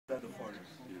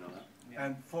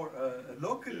And for a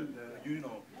local,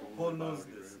 Paul knows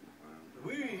this.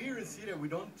 We here in Syria, we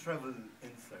don't travel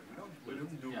inside. We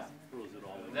don't do.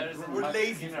 There is We're much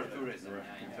lazy. inner tourism,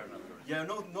 internal tourism. Yeah,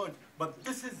 no. But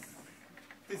this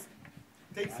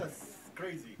takes us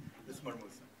crazy. This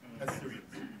Marmousa, as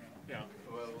Syrians. Yeah.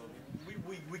 Well,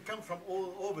 we come from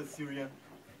all over Syria,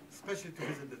 especially to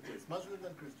visit this place, Muslims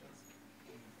and Christians,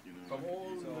 from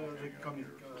all the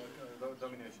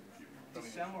dominations.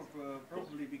 This summer,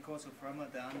 probably because of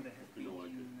Ramadan, there have been,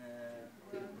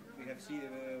 we have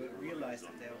realized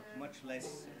that there are much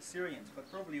less Syrians, but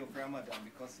probably of Ramadan,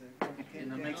 because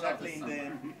exactly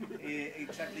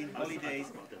in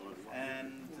holidays,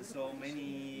 and so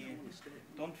many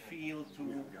don't feel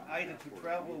to either to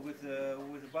travel with a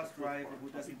bus driver who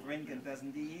doesn't drink and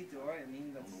doesn't eat, or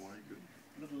that's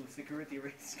little security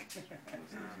risk.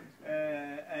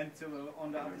 And so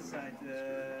on the other side,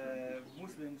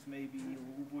 Muslims maybe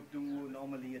who would do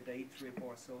normally a day trip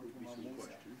or so to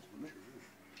Marmousa,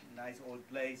 nice old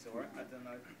place, or I don't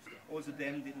know. Also,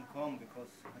 them didn't come because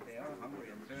they are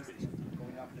hungry and thirsty.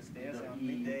 Going up the stairs on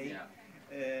midday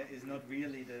is not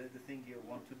really the thing you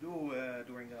want to do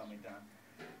during Ramadan.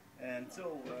 And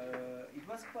so it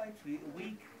was quite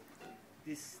weak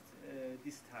this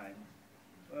time.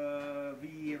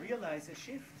 We realize a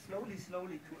shift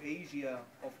slowly to Asia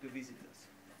of the visitors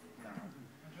now.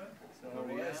 So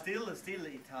still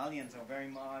Italians are very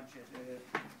much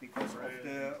because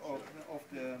of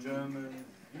the German.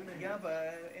 Yeah,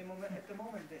 but at the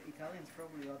moment the Italians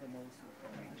probably are the most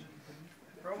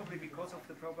probably because of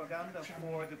the propaganda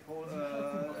for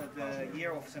the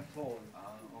year of St. Paul.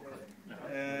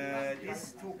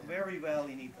 This took very well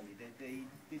in Italy. They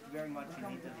did very much in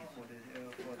Italy for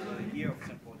the year of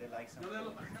St. Paul. They like St.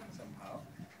 Paul somehow.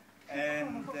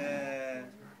 And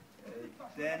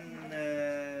then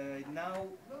now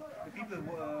the people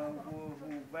who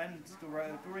went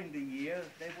during the year,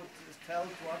 they would tell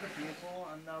to other people,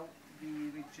 and now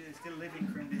which is still living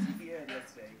from this year,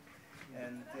 let's say.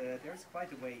 And there's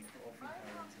quite a wave of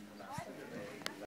Italians in the last